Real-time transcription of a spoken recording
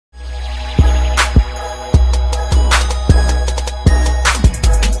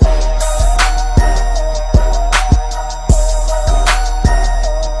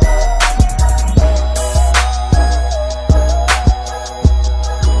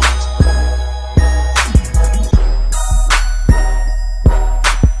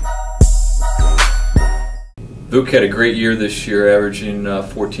Vuc'c had a great year this year, averaging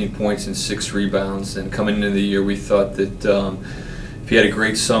 14 points and 6 rebounds. And coming into the year, we thought that if he had a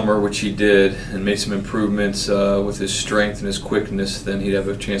great summer, which he did, and made some improvements with his strength and his quickness, then he'd have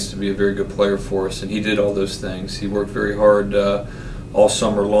a chance to be a very good player for us. And he did all those things. He worked very hard all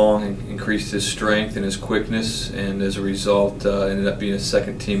summer long and increased his strength and his quickness, and as a result ended up being a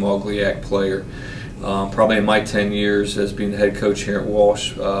second-team All-GLIAC player. Probably in my 10 years as being the head coach here at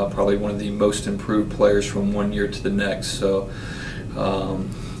Walsh, probably one of the most improved players from one year to the next. So,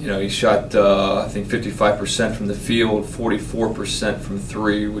 you know, he shot I think 55% from the field, 44% from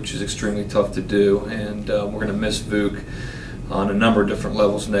three, which is extremely tough to do. And we're going to miss Vuc'c on a number of different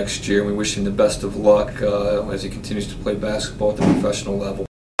levels next year. We wish him the best of luck as he continues to play basketball at the professional level.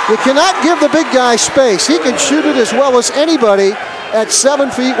 You cannot give the big guy space. He can shoot it as well as anybody at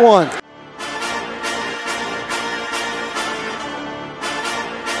 7'1".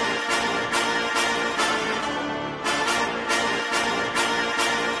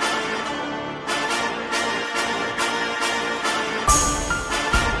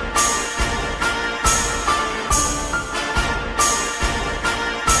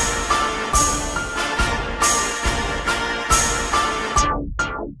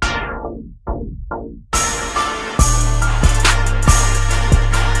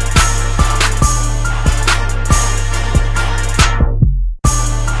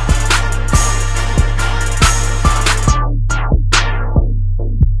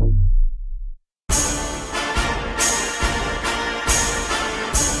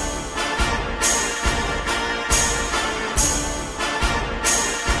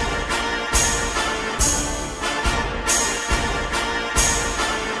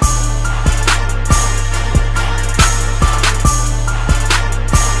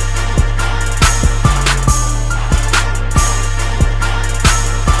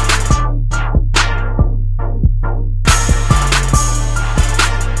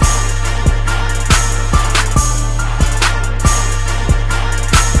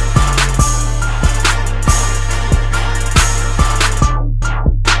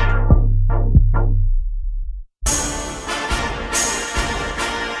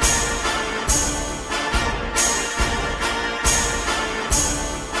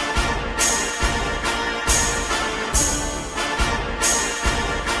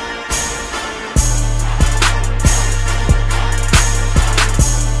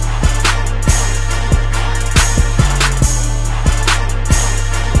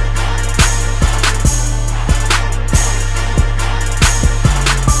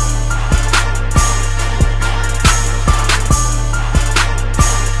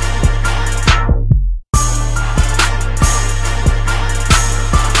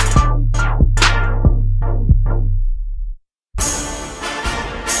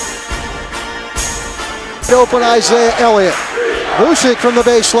 Open Isaiah Elliott. Vucic from the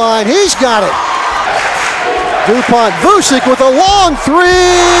baseline. He's got it. DuPont. Vucic with a long three.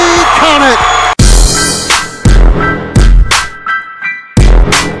 Count it.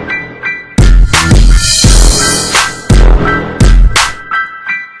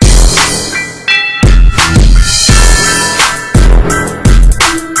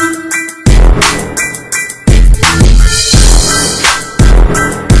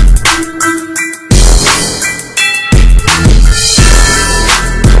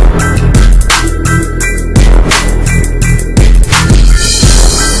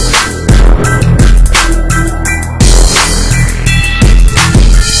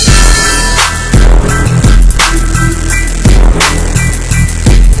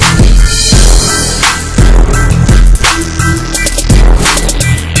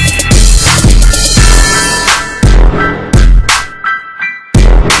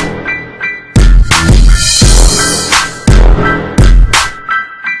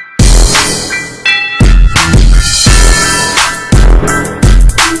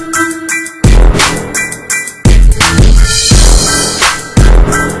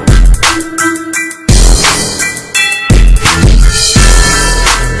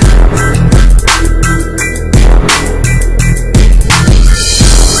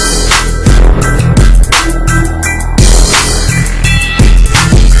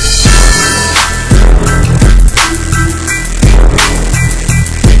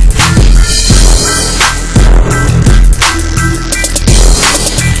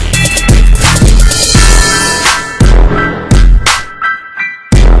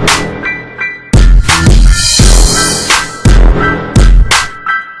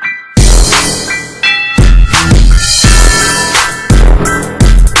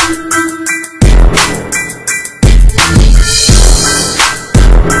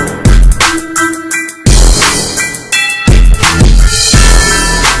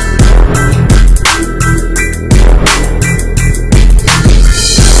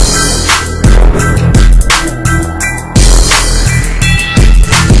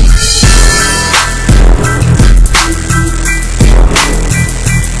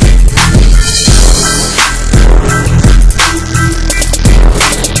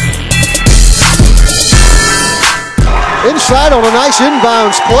 side on a nice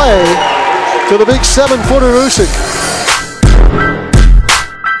inbounds play to the big 7-footer Vucic.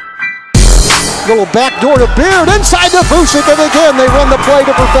 Little backdoor to Beard, inside to Vucic, and again they run the play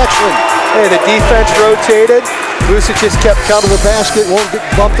to perfection. Hey, the defense rotated. Vucic just kept coming to the basket, won't get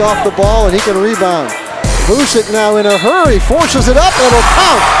bumped off the ball, and he can rebound. Vucic now in a hurry, forces it up, and it'll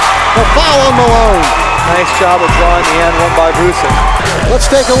count. The foul on Malone. Nice job of drawing the end one by Vucic. Let's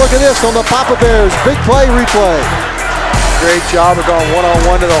take a look at this on the Papa Bears big play replay. Great job of going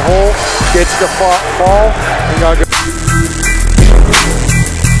one-on-one to the hole, gets the fall, and